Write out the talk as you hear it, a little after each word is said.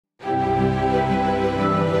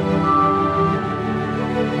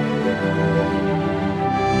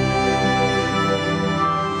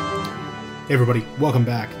Hey everybody, welcome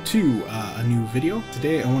back to a new video.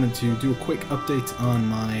 Today I wanted to do a quick update on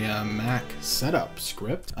my macSetup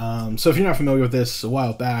script. So if you're not familiar with this, a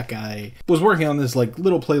while back I was working on this like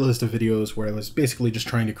little playlist of videos where I was basically just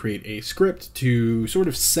trying to create a script to sort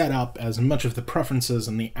of set up as much of the preferences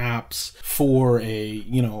and the apps for a,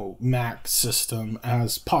 Mac system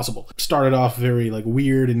as possible. Started off very like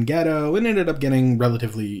weird and ghetto and ended up getting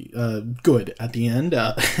relatively good at the end.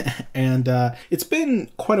 And it's been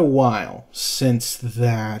quite a while since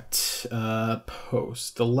that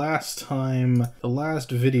post. The last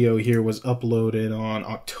video here was uploaded on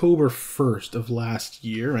October 1st of last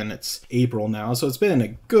year, and it's April now, so it's been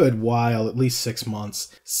a good while, at least 6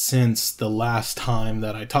 months, since the last time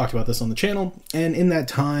that I talked about this on the channel. And in that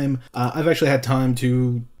time, I've actually had time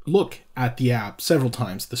to look at the app several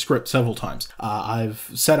times, the script several times. I've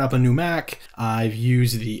set up a new Mac. I've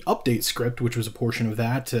used the update script, which was a portion of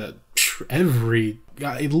that, at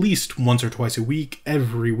least once or twice a week,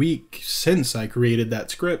 every week since I created that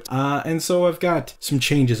script. And so I've got some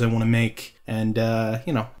changes I want to make, and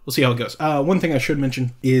we'll see how it goes. One thing I should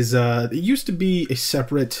mention is it used to be a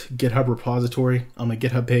separate GitHub repository on my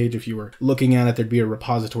GitHub page. If you were looking at it, there'd be a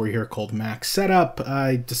repository here called macSetup.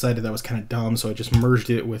 I decided that was kind of dumb, so I just merged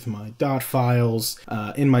it with my dot files.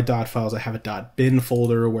 In my dot files, I have a .bin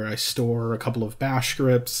folder where I store a couple of bash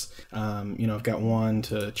scripts. I've got one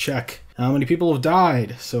to check how many people have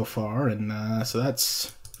died so far, and so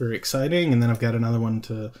that's very exciting. And then I've got another one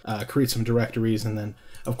to create some directories, and then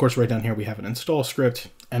of course right down here we have an install script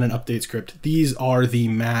and an update script. These are the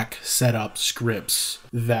macSetup scripts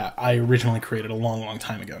that I originally created a long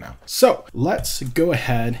time ago now. So let's go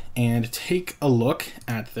ahead and take a look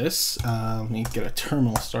at this. Let me get a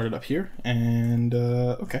terminal started up here, and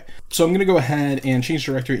okay. So I'm gonna go ahead and change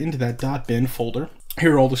directory into that .bin folder.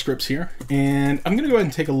 Here are all the scripts here, and I'm going to go ahead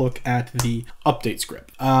and take a look at the update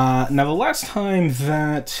script. Now, the last time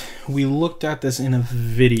that we looked at this in a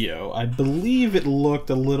video, I believe it looked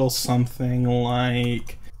a little something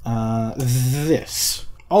like this.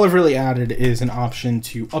 All I've really added is an option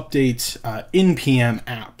to update NPM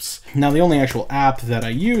apps. Now, the only actual app that I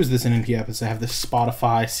use this in NPM is I have this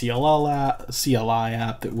Spotify CLI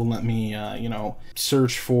app that will let me,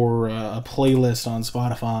 search for a playlist on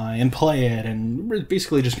Spotify and play it, and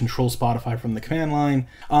basically just control Spotify from the command line.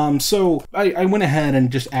 So I went ahead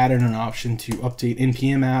and just added an option to update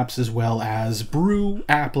NPM apps, as well as Brew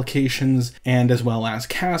applications, and as well as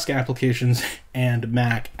Cask applications, and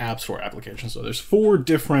Mac App Store applications. So there's 4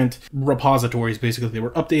 different repositories basically they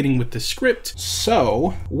were updating with this script.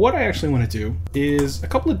 So what I actually want to do is, a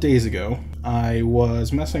couple of days ago I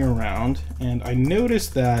was messing around and I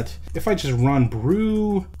noticed that if I just run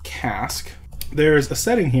brew cask, there's a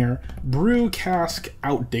setting here, brew cask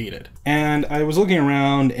outdated. And I was looking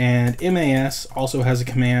around, and MAS also has a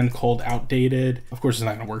command called outdated. Of course, it's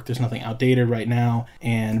not going to work. There's nothing outdated right now.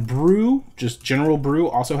 And brew, just general brew,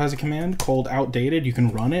 also has a command called outdated. You can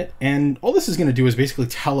run it. And all this is going to do is basically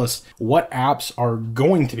tell us what apps are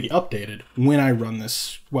going to be updated when I run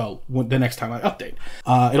this, well, the next time I update.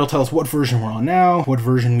 It'll tell us what version we're on now, what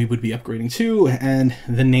version we would be upgrading to, and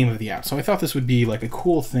the name of the app. So I thought this would be like a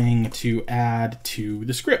cool thing to add to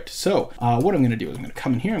the script. So what I'm going to do is I'm going to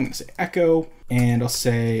come in here, I'm going to say echo, and I'll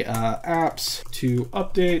say apps to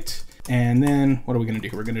update, and then what are we going to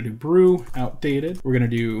do? We're going to do brew outdated, we're going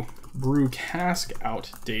to do brew cask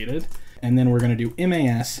outdated, and then we're going to do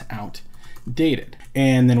MAS outdated.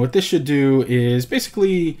 And then what this should do is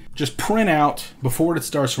basically just print out, before it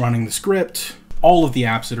starts running the script, all of the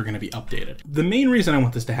apps that are going to be updated. The main reason I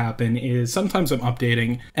want this to happen is sometimes I'm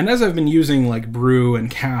updating, and as I've been using like Brew and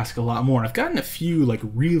Cask a lot more, I've gotten a few like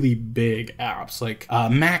really big apps, like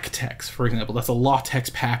MacText, for example. That's a LaTeX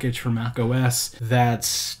package for Mac OS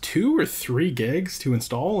that's 2 or 3 gigs to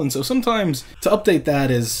install, and so sometimes to update that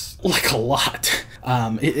is like a lot.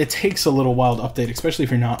 It takes a little while to update, especially if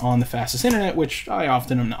you're not on the fastest internet, which I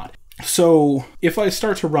often am not. So if I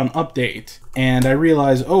start to run update and I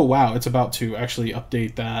realize, oh wow, it's about to actually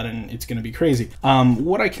update that and it's going to be crazy,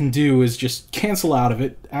 what I can do is just cancel out of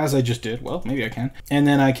it, as I just did. Well, maybe I can. And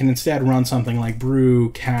then I can instead run something like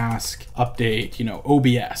brew cask update,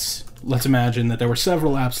 OBS. Let's imagine that there were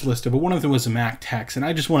several apps listed, but one of them was a MacText, and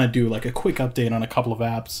I just want to do like a quick update on a couple of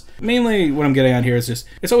apps. Mainly what I'm getting at here is just,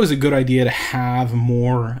 it's always a good idea to have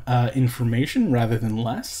more information rather than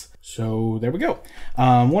less. So there we go.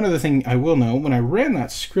 One other thing I will know, when I ran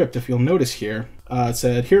that script, if you'll notice here, it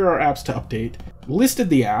said, here are apps to update, listed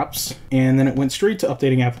the apps, and then it went straight to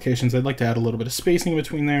updating applications. I'd like to add a little bit of spacing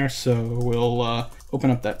between there, so we'll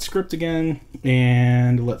open up that script again,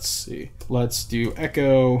 and let's see. Let's do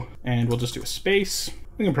echo, and we'll just do a space.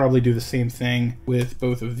 We can probably do the same thing with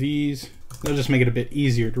both of these. That'll just make it a bit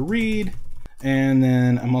easier to read. And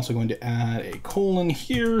then I'm also going to add a colon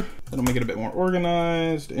here. That'll make it a bit more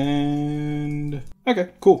organized. And okay,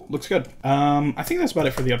 cool, looks good. I think that's about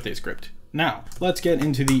it for the update script. Now, let's get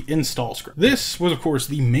into the install script. This was, of course,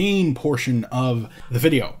 the main portion of the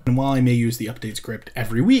video. And while I may use the update script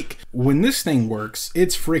every week, when this thing works,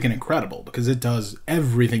 it's freaking incredible because it does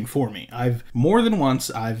everything for me. I've more than once,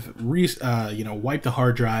 I've wiped the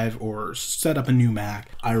hard drive or set up a new Mac.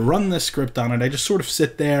 I run this script on it. I just sort of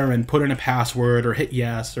sit there and put in a password or hit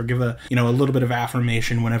yes or give a little bit of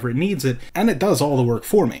affirmation whenever it needs it. And it does all the work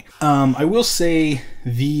for me. I will say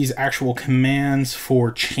these actual commands for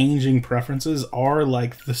changing preferences are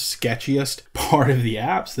like the sketchiest part of the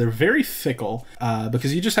apps. They're very fickle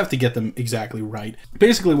because you just have to get them exactly right.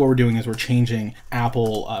 Basically what we're doing is we're changing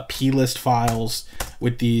Apple plist files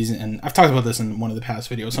with these, and I've talked about this in one of the past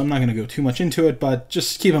videos, so I'm not going to go too much into it, but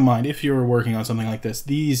just keep in mind, if you're working on something like this,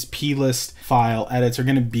 these plist file edits are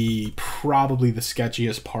going to be probably the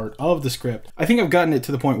sketchiest part of the script. I think I've gotten it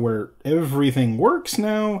to the point where everything works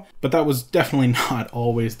now, but that was definitely not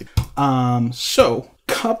always the so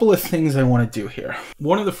couple of things I want to do here.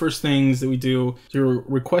 One of the first things that we do is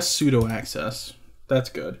request sudo access. That's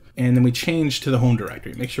good. And then we change to the home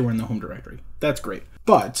directory. Make sure we're in the home directory. That's great.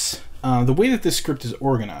 But the way that this script is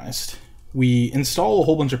organized, we install a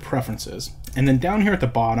whole bunch of preferences. And then down here at the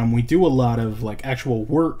bottom, we do a lot of like actual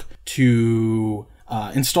work to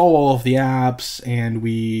install all of the apps, and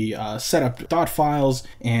we set up dot files,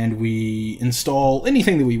 and we install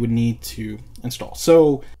anything that we would need to install.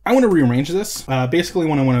 So I want to rearrange this. Basically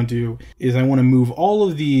what I want to do is I want to move all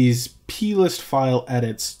of these plist file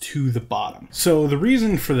edits to the bottom. So the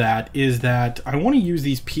reason for that is that I want to use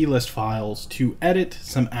these plist files to edit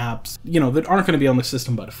some apps, that aren't going to be on the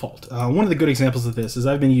system by default. One of the good examples of this is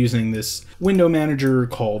I've been using this window manager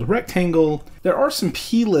called Rectangle. There are some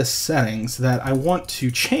plist settings that I want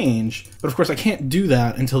to change, but of course I can't do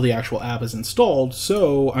that until the actual app is installed.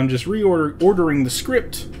 So I'm just ordering the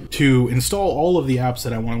script to install all of the apps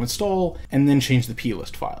that I want to install and then change the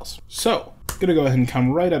plist files. So I'm gonna go ahead and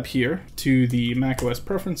come right up here to the macOS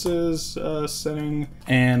preferences setting,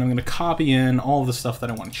 and I'm gonna copy in all of the stuff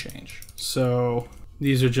that I want to change. So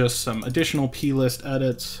these are just some additional plist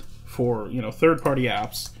edits for third-party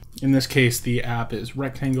apps. In this case, the app is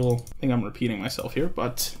Rectangle. I think I'm repeating myself here,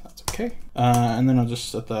 but that's okay. And then I'll just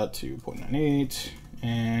set that to 0.98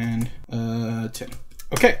 and 10.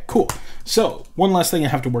 Okay, cool. So one last thing I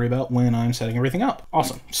have to worry about when I'm setting everything up.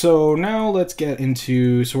 Awesome. So now let's get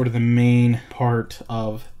into sort of the main part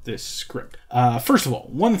of this script. First of all,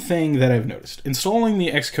 one thing that I've noticed, installing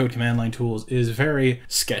the Xcode command line tools is very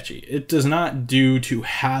sketchy. It does not do to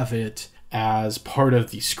have it as part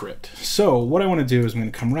of the script. So what I want to do is I'm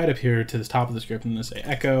going to come right up here to the top of the script and I'm going to say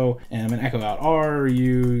echo, and I'm going to echo out, are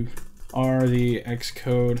the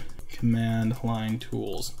Xcode command line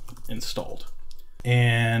tools installed?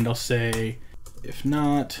 And I'll say, if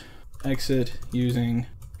not, exit using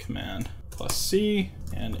command plus C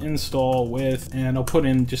and install with, and I'll put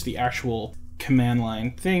in just the actual command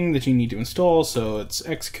line thing that you need to install. So it's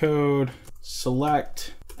Xcode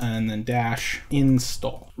select and then dash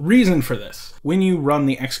install. Reason for this: when you run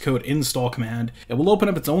the Xcode install command, it will open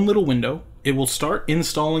up its own little window. It will start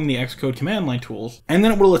installing the Xcode command line tools, and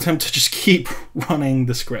then it will attempt to just keep running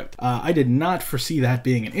the script. I did not foresee that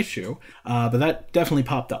being an issue, but that definitely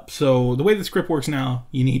popped up. So the way the script works now,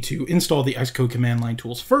 you need to install the Xcode command line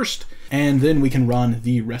tools first, and then we can run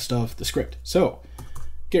the rest of the script. So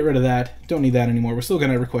get rid of that. Don't need that anymore. We're still going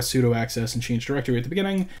to request sudo access and change directory at the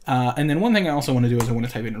beginning. And then one thing I also want to do is I want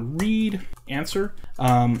to type in read answer.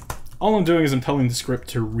 All I'm doing is I'm telling the script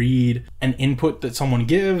to read an input that someone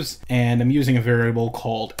gives, and I'm using a variable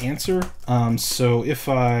called answer. So if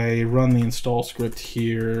I run the install script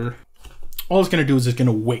here, all it's going to do is it's going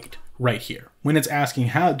to wait right here. When it's asking,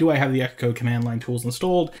 how do I have the Xcode command line tools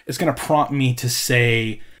installed, it's going to prompt me to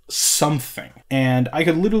say something. And I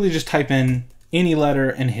could literally just type in any letter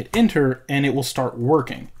and hit enter, and it will start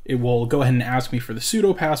working. It will go ahead and ask me for the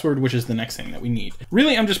sudo password, which is the next thing that we need.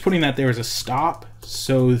 Really, I'm just putting that there as a stop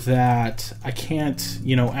so that I can't,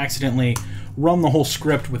 accidentally run the whole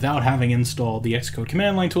script without having installed the Xcode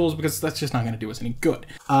command line tools, because that's just not going to do us any good.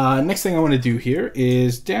 Next thing I want to do here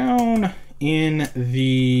is down in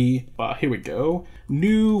the, here we go,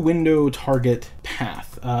 new window target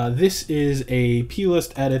path. This is a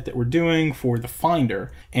plist edit that we're doing for the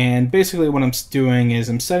Finder, and basically what I'm doing is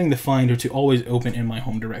I'm setting the Finder to always open in my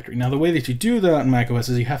home directory. Now the way that you do that in macOS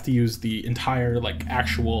is you have to use the entire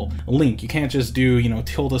actual link. You can't just do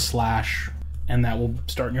 // and that will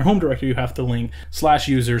start in your home directory. You have to link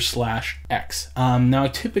 /user/x. Now I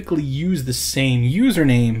typically use the same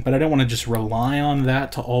username, but I don't want to just rely on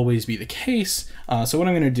that to always be the case. So what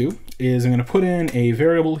I'm going to do is I'm going to put in a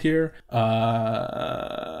variable here.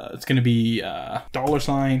 It's going to be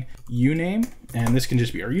 $uname, and this can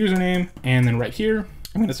just be our username. And then right here,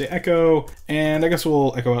 I'm going to say echo, and I guess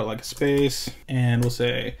we'll echo out like a space, and we'll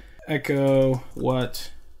say echo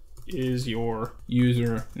what is your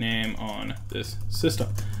username on this system.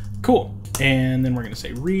 Cool. And then we're going to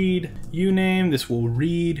say read uname. This will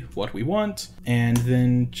read what we want. And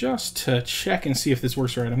then just to check and see if this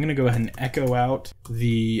works right, I'm going to go ahead and echo out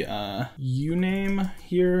the uname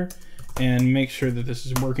here and make sure that this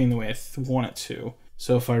is working the way I want it to.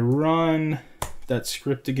 So if I run that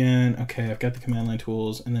script again, okay, I've got the command line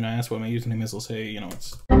tools, and then I ask what my username is, I'll say, you know,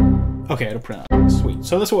 it's okay, it'll print out. Sweet.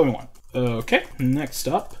 So that's what we want. Okay, next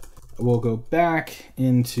up, we'll go back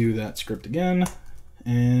into that script again,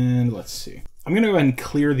 and let's see. I'm gonna go ahead and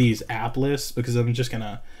clear these app lists because I'm just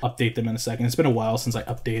gonna update them in a second. It's been a while since I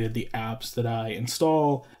updated the apps that I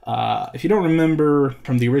install. If you don't remember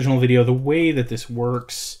from the original video, the way that this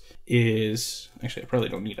works is, actually I probably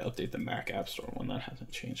don't need to update the Mac App Store one, that hasn't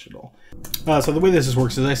changed at all. So the way this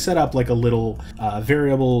works is I set up like a little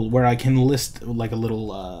variable where I can list like a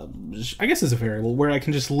little, I guess it's a variable where I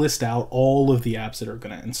can just list out all of the apps that are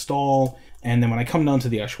gonna install. And then when I come down to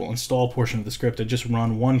the actual install portion of the script, I just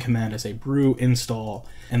run one command as a brew install,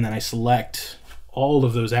 and then I select all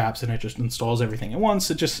of those apps and it just installs everything at once.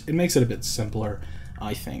 It makes it a bit simpler,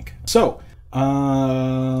 I think. So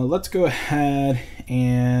let's go ahead,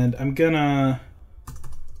 and I'm gonna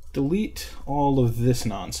delete all of this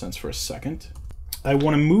nonsense for a second. I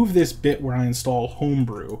want to move this bit where I install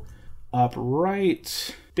Homebrew up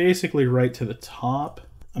basically right to the top.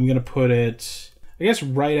 I'm gonna put it, I guess,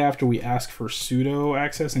 right after we ask for sudo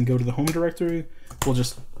access and go to the home directory. We'll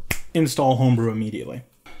just install Homebrew immediately.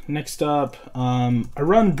 Next up, I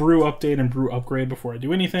run brew update and brew upgrade before I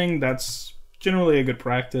do anything. That's generally a good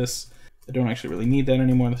practice. I don't actually really need that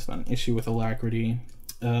anymore. That's not an issue with Alacrity.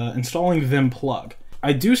 Installing Vim plug.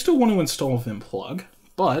 I do still want to install Vim plug,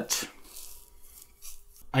 but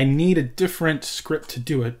I need a different script to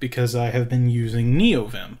do it because I have been using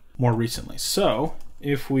NeoVim more recently. So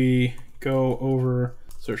if we go over,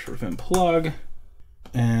 search for Vim plug,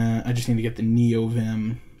 and I just need to get the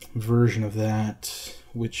NeoVim version of that,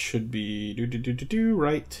 which should be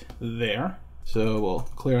right there. So we'll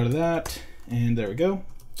clear out of that, and there we go.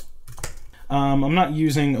 I'm not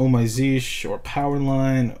using Oh My Zeesh or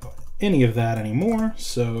Powerline, any of that anymore,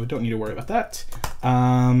 so don't need to worry about that.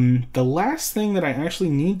 The last thing that I actually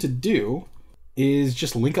need to do is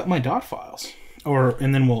just link up my dot files,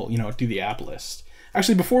 and then we'll, do the app list.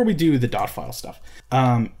 Actually, before we do the dot file stuff,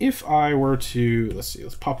 if I were to, let's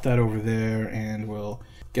pop that over there, and we'll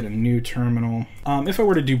get a new terminal. If I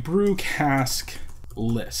were to do brew cask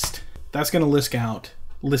list, that's going to list out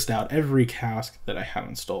every cask that I have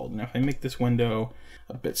installed. Now if I make this window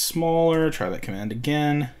a bit smaller, try that command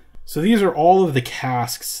again. So these are all of the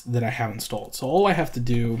casks that I have installed. So all I have to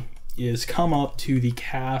do is come up to the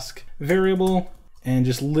cask variable and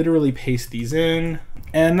just literally paste these in.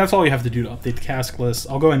 And that's all you have to do to update the cask list.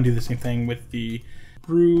 I'll go ahead and do the same thing with the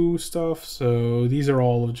brew stuff. So these are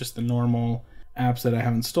all of just the normal apps that I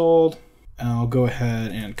have installed. I'll go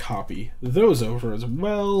ahead and copy those over as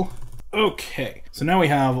well. Okay, so now we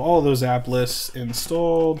have all those app lists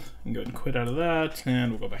installed. I can go ahead and quit out of that,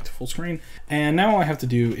 and we'll go back to full screen. And now all I have to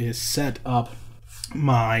do is set up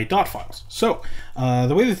my dot files. So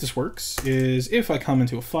the way that this works is if I come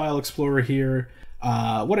into a file explorer here,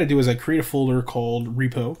 what I do is I create a folder called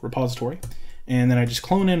repository, and then I just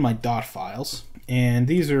clone in my dot files. And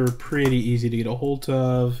these are pretty easy to get a hold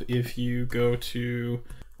of. If you go to,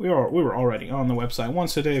 we were already on the website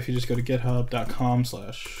once a day. If you just go to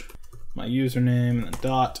github.com/my username and then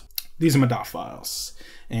dot. These are my dot files,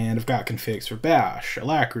 and I've got configs for bash,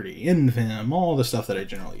 alacrity, nvim, all the stuff that I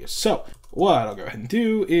generally use. So what I'll go ahead and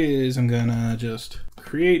do is I'm gonna just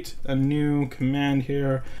create a new command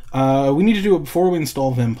here. We need to do it before we install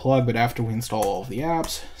Vim plug, but after we install all of the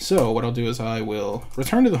apps. So what I'll do is I will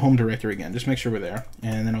return to the home directory again, just make sure we're there,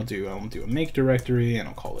 and then I'll do a make directory, and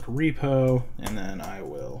I'll call it repo, and then I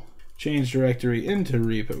will change directory into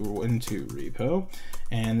repo,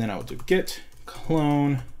 and then I will do git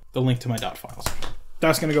clone the link to my dot files.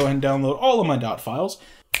 That's going to go ahead and download all of my dot files.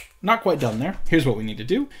 Not quite done there. Here's what we need to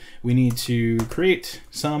do. We need to create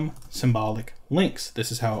some symbolic links.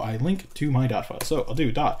 This is how I link to my dot files. So I'll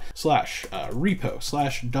do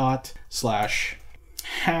dot/repo/dot/hash,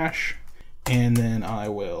 and then I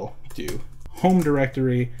will do home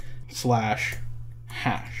directory/hash.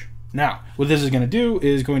 Now, what this is going to do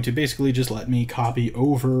is going to basically just let me copy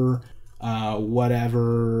over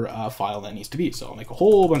whatever file that needs to be. So I'll make a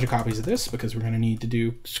whole bunch of copies of this because we're going to need to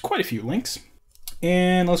do quite a few links.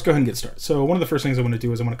 And let's go ahead and get started. So one of the first things I want to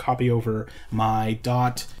do is I want to copy over my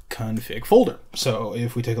 .config folder. So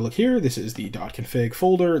if we take a look here, this is the .config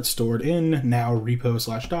folder. It's stored in now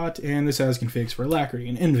repo/dot, and this has configs for Alacrity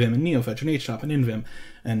and nvim and neofetch and htop and nvim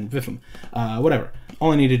and vifm, whatever.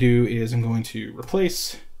 All I need to do is I'm going to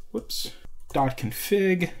replace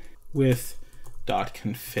 .config with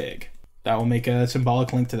 .config. That will make a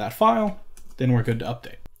symbolic link to that file. Then we're good to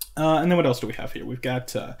update. And then what else do we have here? We've got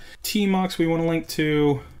tmux we want to link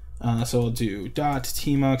to. So I'll do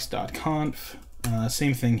 .tmux.conf.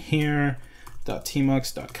 Same thing here.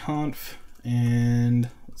 .tmux.conf. And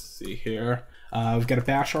let's see here. We've got a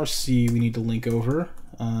bash rc we need to link over.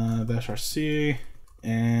 Bash rc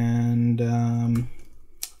and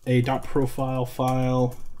a .profile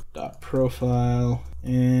file. .profile.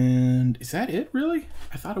 And is that it, really?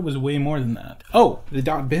 I thought it was way more than that. Oh, the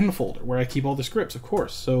 .bin folder where I keep all the scripts, of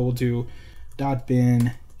course. So we'll do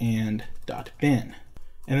 .bin and .bin.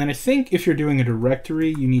 And then I think if you're doing a directory,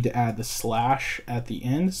 you need to add the slash at the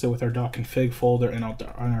end. So with our .config folder and on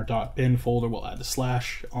our .bin folder, we'll add the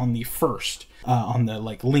slash on the first, on the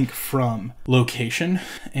link from location.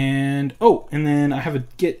 And oh, and then I have a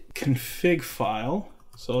git config file.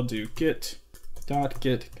 So I'll do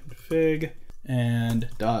git.git-config and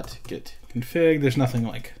 .git-config. There's nothing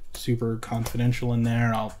like super confidential in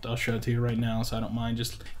there. I'll show it to you right now, so I don't mind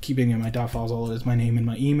just keeping in my files. All it is my name and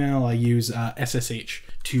my email. I use SSH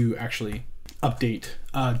to actually update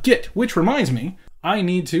Git, which reminds me, I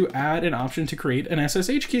need to add an option to create an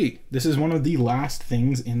SSH key. This is one of the last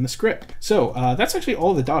things in the script. So that's actually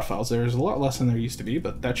all the files. There's a lot less than there used to be,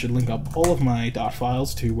 but that should link up all of my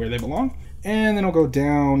files to where they belong. And then I'll go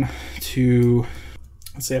down to,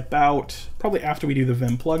 let's say about probably after we do the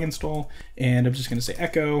vim plug install, and I'm just going to say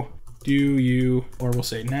echo do you, or we'll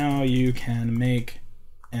say now you can make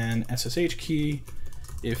an SSH key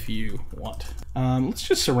if you want. Let's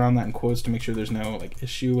just surround that in quotes to make sure there's no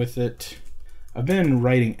issue with it. I've been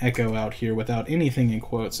writing echo out here without anything in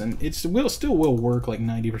quotes, and it still will work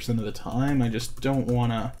 90% of the time. I just don't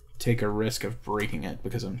want to take a risk of breaking it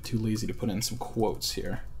because I'm too lazy to put in some quotes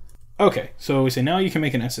here. Okay, so we say now you can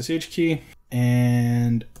make an SSH key,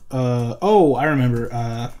 and oh, I remember.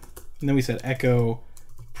 And then we said echo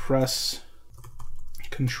press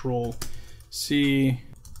Control C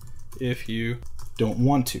if you don't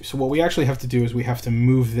want to. So what we actually have to do is we have to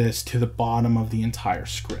move this to the bottom of the entire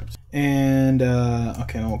script. And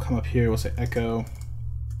okay, then we'll come up here. We'll say echo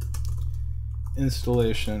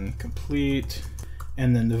installation complete.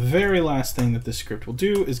 And then the very last thing that this script will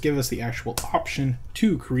do is give us the actual option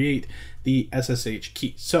to create the SSH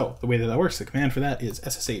key. So the way that works, the command for that is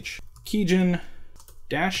SSH keygen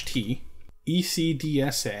 -t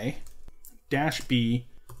ECDSA -B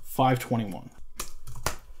 521.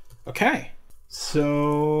 Okay,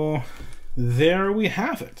 so there we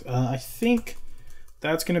have it. I think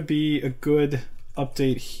that's going to be a good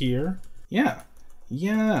update here. Yeah.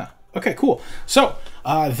 Okay, cool. So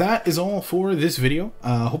that is all for this video.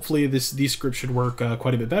 Hopefully these scripts should work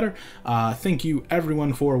quite a bit better. Thank you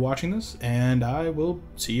everyone for watching this, and I will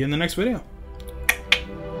see you in the next video.